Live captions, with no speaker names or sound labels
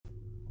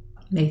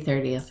May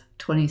 30th,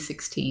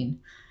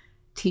 2016.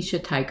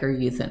 Tisha Tiger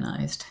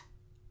euthanized.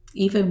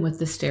 Even with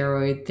the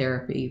steroid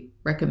therapy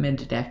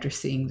recommended after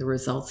seeing the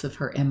results of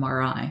her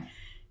MRI,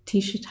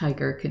 Tisha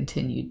Tiger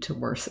continued to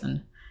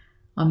worsen.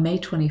 On May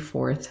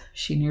 24th,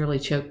 she nearly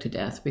choked to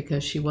death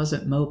because she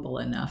wasn't mobile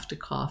enough to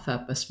cough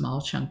up a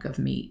small chunk of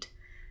meat.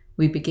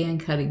 We began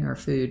cutting her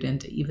food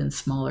into even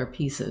smaller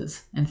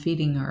pieces and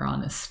feeding her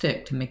on a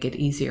stick to make it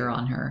easier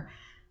on her,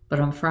 but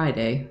on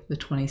Friday, the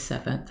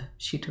 27th,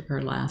 she took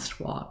her last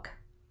walk.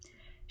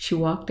 She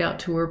walked out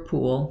to her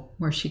pool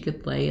where she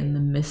could lay in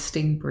the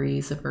misting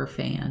breeze of her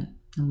fan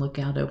and look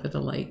out over the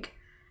lake.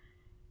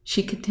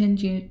 She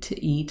continued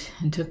to eat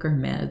and took her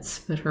meds,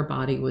 but her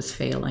body was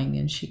failing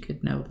and she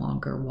could no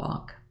longer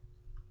walk.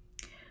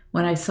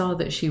 When I saw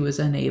that she was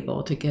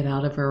unable to get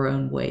out of her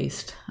own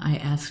waste, I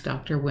asked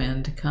Dr.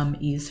 Wynn to come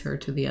ease her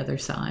to the other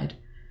side.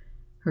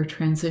 Her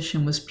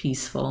transition was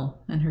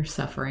peaceful and her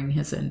suffering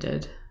has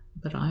ended,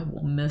 but I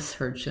will miss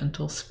her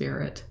gentle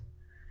spirit.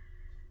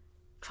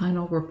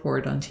 Final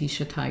report on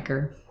Tisha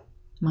Tiger.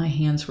 My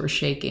hands were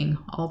shaking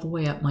all the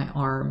way up my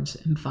arms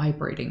and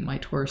vibrating my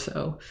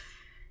torso.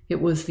 It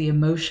was the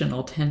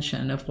emotional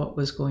tension of what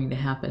was going to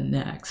happen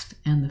next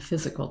and the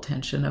physical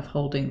tension of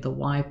holding the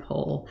Y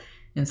pole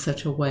in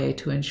such a way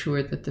to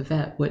ensure that the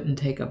vet wouldn't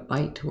take a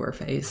bite to her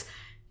face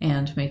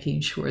and making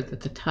sure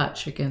that the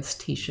touch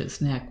against Tisha's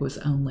neck was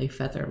only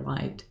feather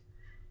light.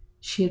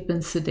 She had been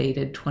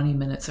sedated 20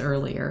 minutes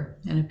earlier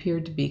and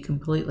appeared to be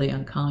completely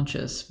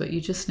unconscious, but you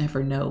just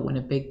never know when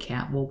a big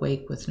cat will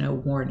wake with no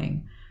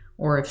warning,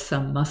 or if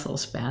some muscle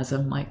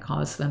spasm might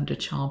cause them to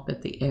chomp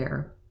at the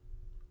air.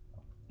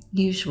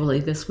 Usually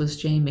this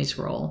was Jamie's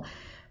role,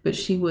 but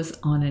she was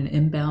on an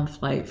inbound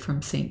flight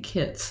from St.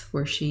 Kitts,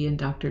 where she and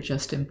Dr.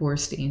 Justin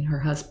Borstein,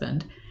 her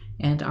husband,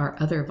 and our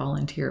other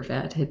volunteer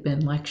vet had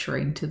been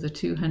lecturing to the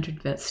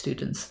 200 vet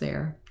students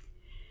there.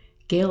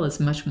 Gail is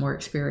much more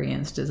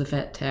experienced as a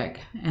vet tech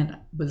and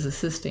was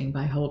assisting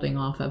by holding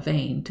off a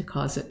vein to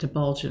cause it to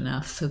bulge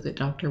enough so that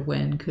Dr.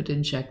 Wynn could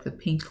inject the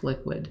pink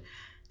liquid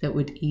that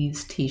would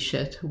ease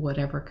Tisha to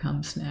whatever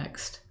comes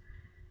next.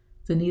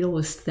 The needle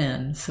was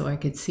thin, so I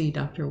could see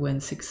Dr.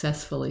 Wynn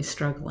successfully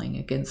struggling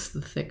against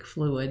the thick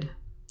fluid.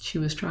 She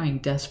was trying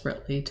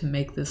desperately to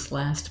make this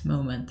last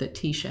moment that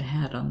Tisha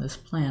had on this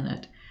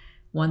planet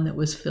one that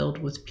was filled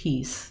with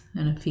peace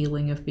and a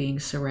feeling of being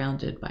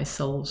surrounded by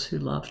souls who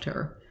loved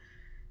her.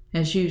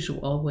 As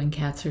usual, when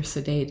cats are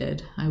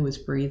sedated, I was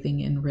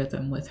breathing in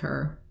rhythm with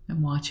her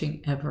and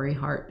watching every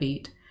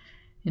heartbeat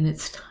in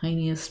its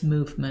tiniest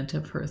movement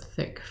of her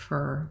thick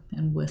fur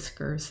and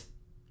whiskers.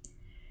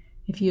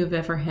 If you have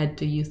ever had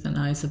to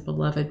euthanize a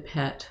beloved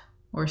pet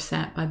or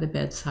sat by the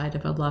bedside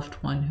of a loved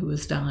one who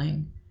is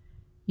dying,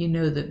 you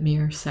know that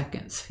mere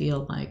seconds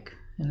feel like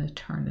an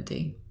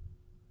eternity.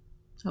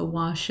 A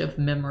wash of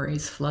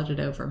memories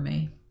flooded over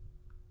me.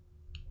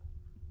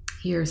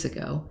 Years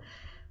ago,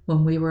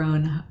 when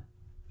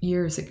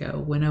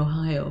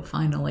Ohio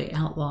finally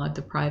outlawed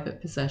the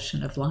private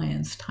possession of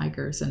lions,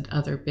 tigers, and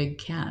other big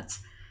cats,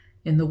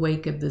 in the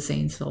wake of the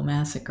Zanesville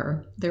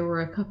massacre, there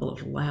were a couple of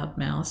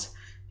loudmouths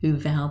who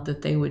vowed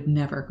that they would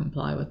never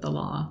comply with the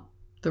law.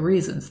 The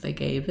reasons they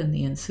gave in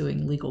the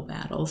ensuing legal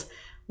battles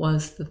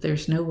was that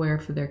there's nowhere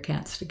for their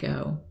cats to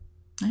go.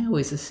 I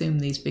always assume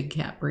these big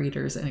cat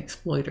breeders and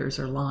exploiters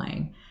are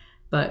lying,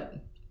 but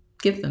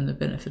give them the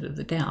benefit of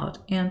the doubt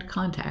and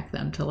contact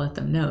them to let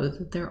them know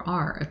that there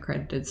are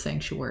accredited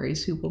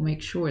sanctuaries who will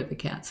make sure the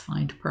cats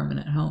find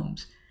permanent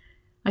homes.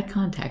 I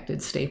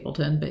contacted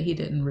Stapleton, but he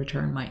didn't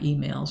return my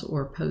emails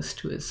or post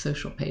to his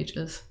social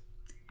pages.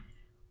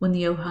 When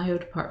the Ohio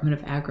Department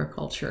of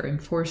Agriculture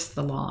enforced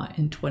the law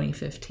in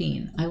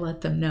 2015, I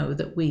let them know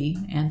that we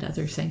and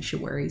other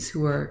sanctuaries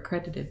who are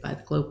accredited by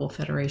the Global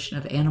Federation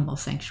of Animal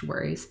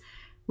Sanctuaries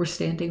were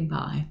standing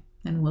by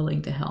and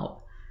willing to help.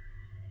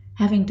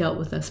 Having dealt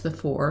with us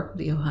before,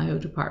 the Ohio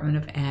Department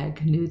of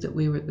Ag knew that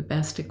we were the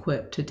best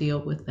equipped to deal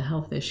with the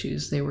health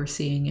issues they were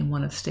seeing in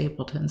one of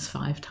Stapleton's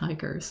 5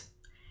 tigers.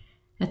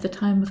 At the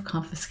time of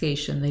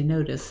confiscation, they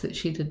noticed that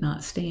she did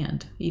not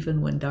stand,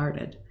 even when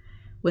darted.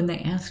 When they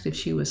asked if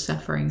she was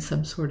suffering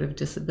some sort of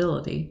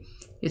disability,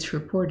 it's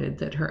reported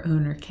that her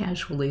owner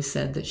casually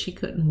said that she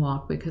couldn't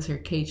walk because her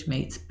cage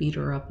mates beat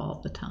her up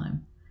all the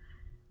time.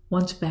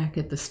 Once back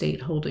at the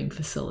state holding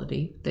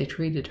facility, they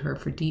treated her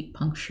for deep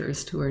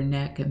punctures to her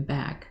neck and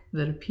back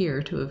that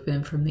appear to have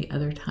been from the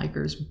other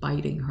tigers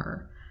biting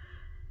her.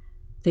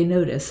 They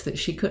noticed that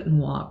she couldn't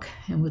walk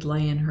and would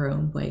lay in her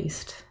own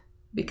waste.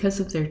 Because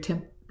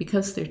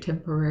their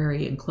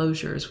temporary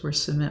enclosures were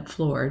cement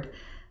floored,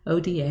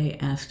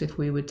 ODA asked if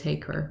we would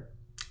take her.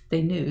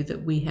 They knew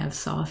that we have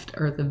soft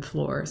earthen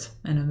floors,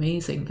 an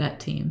amazing vet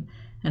team,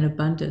 an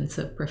abundance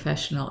of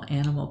professional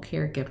animal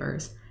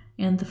caregivers,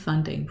 and the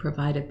funding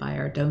provided by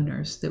our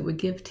donors that would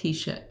give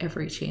Tisha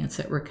every chance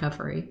at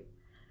recovery.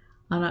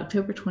 On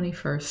October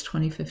 21st,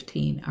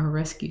 2015, our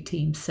rescue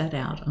team set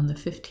out on the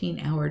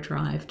 15-hour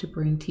drive to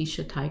bring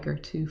Tisha Tiger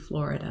to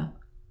Florida.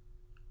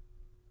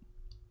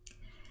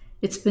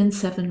 It's been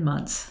 7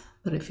 months,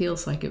 but it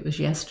feels like it was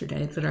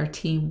yesterday that our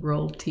team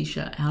rolled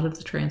Tisha out of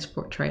the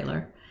transport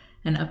trailer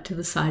and up to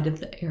the side of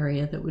the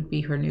area that would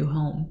be her new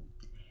home.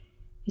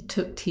 It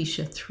took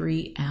Tisha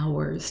 3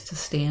 hours to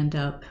stand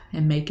up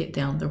and make it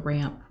down the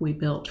ramp we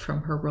built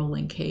from her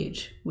rolling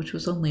cage, which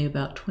was only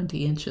about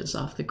 20 inches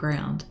off the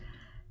ground,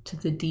 to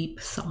the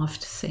deep,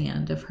 soft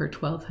sand of her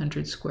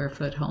 1,200 square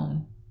foot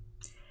home.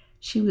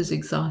 She was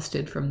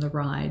exhausted from the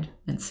ride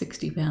and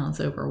 60 pounds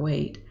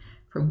overweight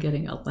from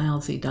getting a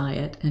lousy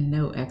diet and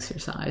no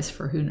exercise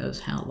for who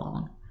knows how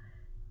long.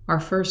 Our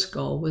first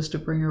goal was to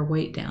bring her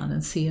weight down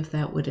and see if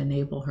that would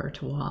enable her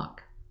to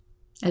walk.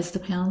 As the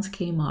pounds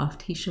came off,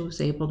 Tisha was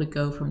able to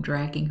go from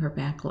dragging her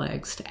back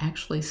legs to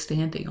actually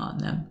standing on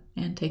them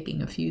and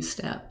taking a few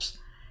steps.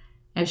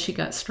 As she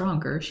got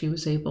stronger, she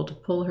was able to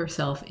pull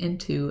herself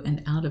into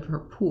and out of her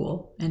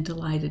pool and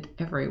delighted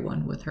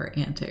everyone with her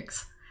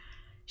antics.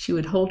 She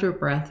would hold her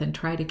breath and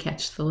try to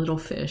catch the little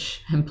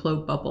fish and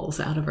blow bubbles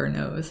out of her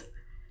nose.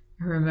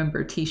 I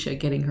remember Tisha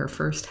getting her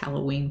first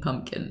Halloween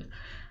pumpkin.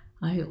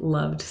 I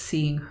loved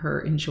seeing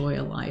her enjoy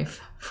a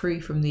life free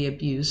from the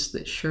abuse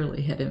that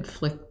surely had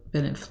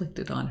been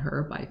inflicted on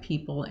her by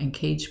people and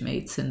cage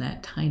mates in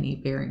that tiny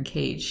barren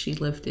cage she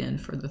lived in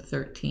for the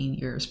 13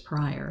 years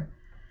prior.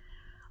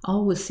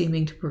 All was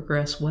seeming to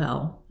progress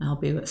well,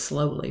 albeit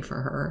slowly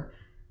for her,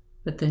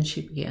 but then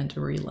she began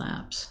to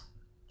relapse.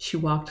 She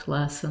walked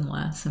less and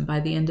less, and by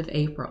the end of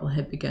April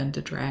had begun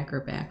to drag her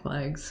back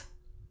legs.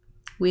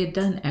 We had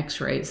done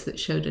x-rays that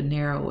showed a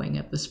narrowing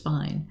of the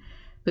spine,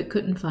 but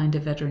couldn't find a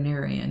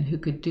veterinarian who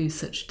could do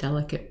such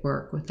delicate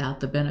work without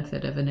the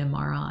benefit of an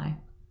MRI.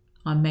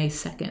 On May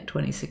 2nd,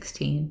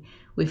 2016,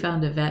 we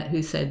found a vet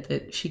who said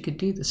that she could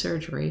do the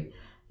surgery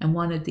and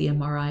wanted the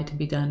MRI to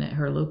be done at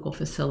her local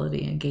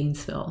facility in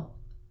Gainesville.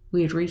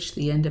 We had reached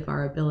the end of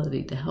our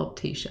ability to help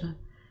Tisha.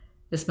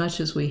 As much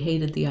as we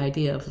hated the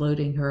idea of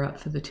loading her up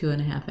for the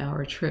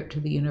 2.5-hour trip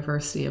to the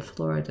University of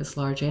Florida's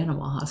large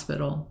animal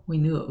hospital, we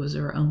knew it was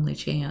her only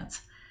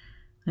chance.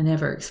 I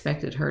never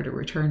expected her to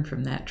return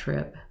from that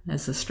trip,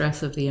 as the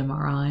stress of the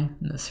MRI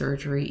and the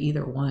surgery,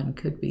 either one,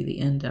 could be the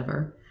end of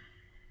her.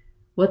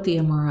 What the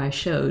MRI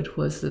showed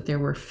was that there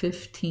were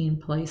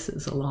 15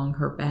 places along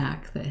her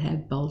back that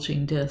had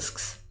bulging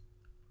discs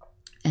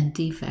and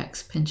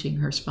defects pinching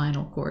her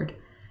spinal cord.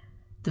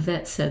 The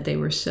vet said they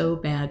were so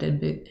bad and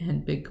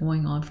been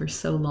going on for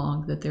so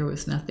long that there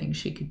was nothing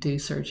she could do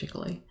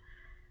surgically.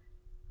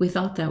 We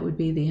thought that would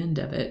be the end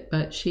of it,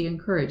 but she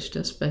encouraged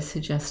us by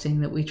suggesting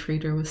that we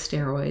treat her with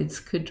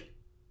steroids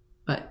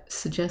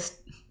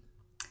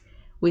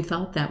We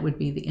thought that would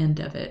be the end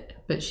of it,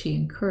 but she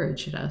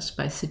encouraged us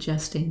by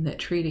suggesting that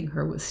treating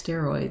her with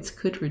steroids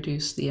could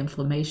reduce the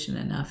inflammation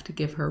enough to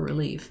give her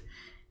relief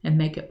and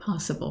make it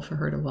possible for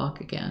her to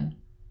walk again.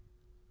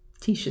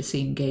 Tisha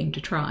seemed game to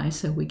try,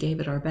 so we gave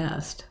it our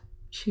best.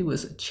 She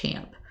was a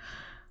champ.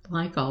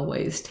 Like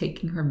always,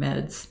 taking her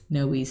meds,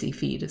 no easy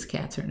feat as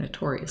cats are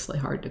notoriously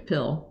hard to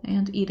pill,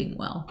 and eating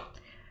well.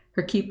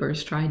 Her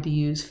keepers tried to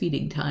use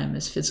feeding time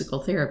as physical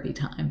therapy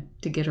time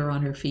to get her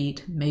on her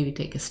feet, maybe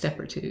take a step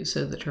or two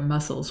so that her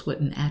muscles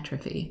wouldn't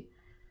atrophy.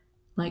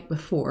 Like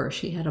before,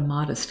 she had a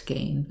modest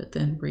gain, but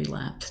then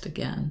relapsed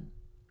again.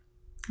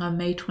 On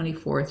May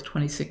 24th,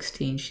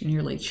 2016, she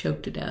nearly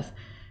choked to death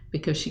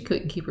because she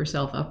couldn't keep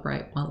herself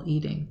upright while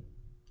eating.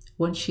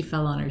 Once she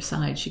fell on her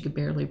side, she could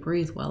barely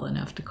breathe well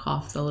enough to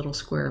cough the little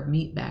square of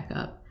meat back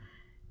up.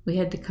 We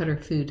had to cut her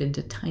food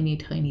into tiny,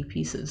 tiny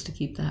pieces to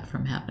keep that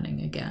from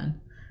happening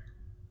again.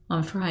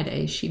 On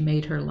Friday, she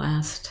made her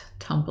last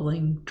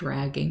tumbling,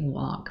 dragging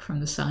walk from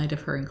the side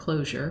of her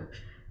enclosure,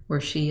 where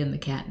she and the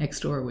cat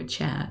next door would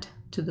chat,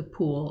 to the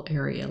pool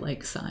area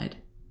lakeside.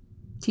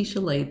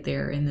 Tisha laid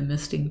there in the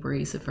misting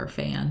breeze of her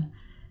fan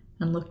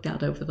and looked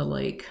out over the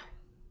lake.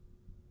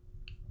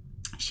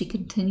 She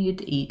continued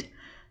to eat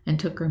and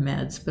took her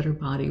meds, but her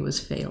body was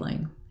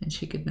failing, and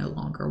she could no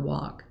longer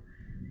walk.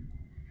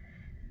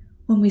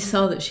 When we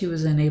saw that she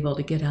was unable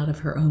to get out of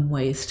her own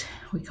waste,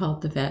 we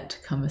called the vet to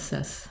come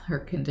assess her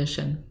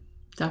condition.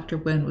 Dr.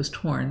 Wynn was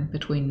torn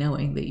between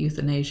knowing that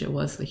euthanasia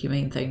was the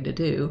humane thing to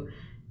do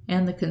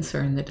and the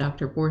concern that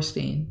Dr.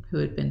 Borstein, who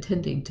had been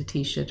tending to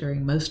Tisha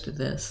during most of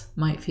this,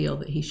 might feel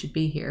that he should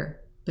be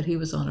here, but he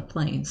was on a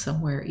plane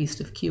somewhere east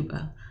of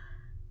Cuba.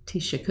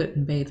 Tisha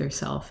couldn't bathe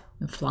herself,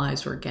 and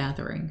flies were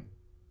gathering.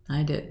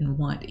 I didn't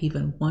want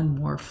even one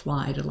more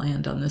fly to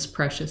land on this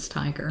precious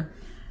tiger.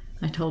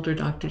 I told her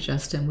Dr.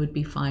 Justin would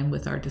be fine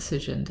with our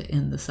decision to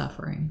end the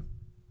suffering.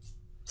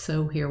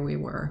 So here we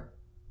were.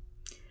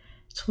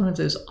 It's one of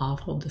those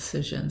awful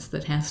decisions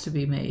that has to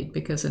be made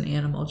because an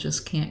animal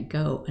just can't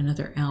go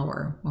another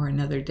hour or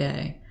another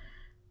day,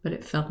 but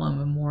it fell on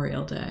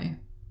Memorial Day.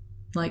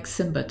 Like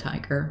Simba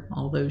Tiger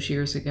all those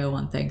years ago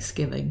on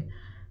Thanksgiving,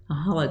 a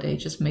holiday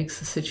just makes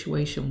the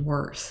situation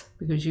worse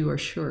because you are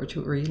sure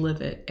to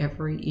relive it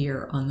every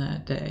year on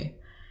that day.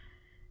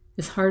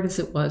 As hard as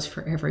it was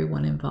for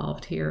everyone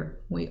involved here,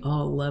 we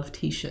all loved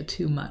Tisha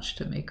too much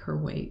to make her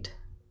wait.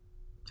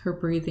 Her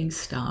breathing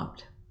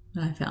stopped,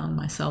 and I found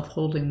myself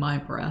holding my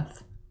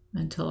breath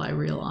until I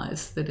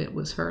realized that it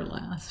was her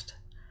last.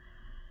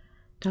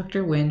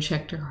 Dr. Wynne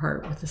checked her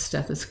heart with a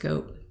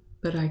stethoscope,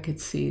 but I could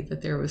see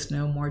that there was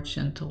no more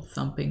gentle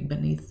thumping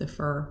beneath the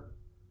fur.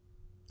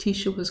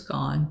 Tisha was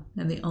gone,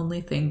 and the only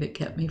thing that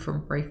kept me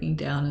from breaking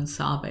down and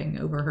sobbing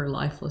over her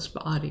lifeless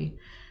body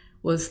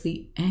was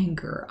the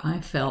anger I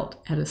felt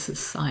at a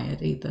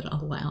society that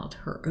allowed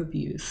her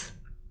abuse.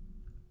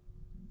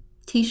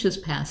 Tisha's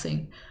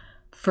passing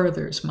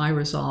furthers my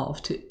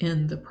resolve to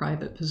end the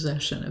private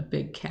possession of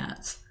big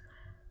cats.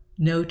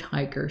 No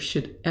tiger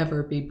should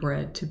ever be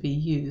bred to be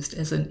used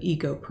as an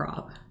ego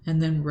prop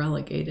and then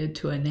relegated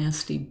to a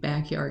nasty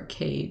backyard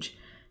cage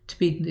to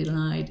be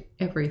denied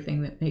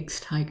everything that makes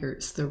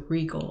tigers the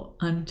regal,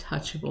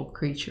 untouchable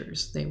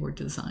creatures they were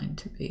designed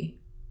to be.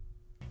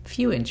 If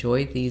you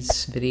enjoyed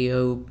these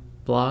video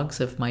blogs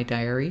of my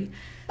diary,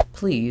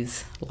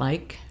 please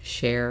like,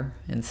 share,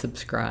 and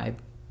subscribe.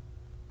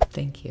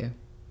 Thank you.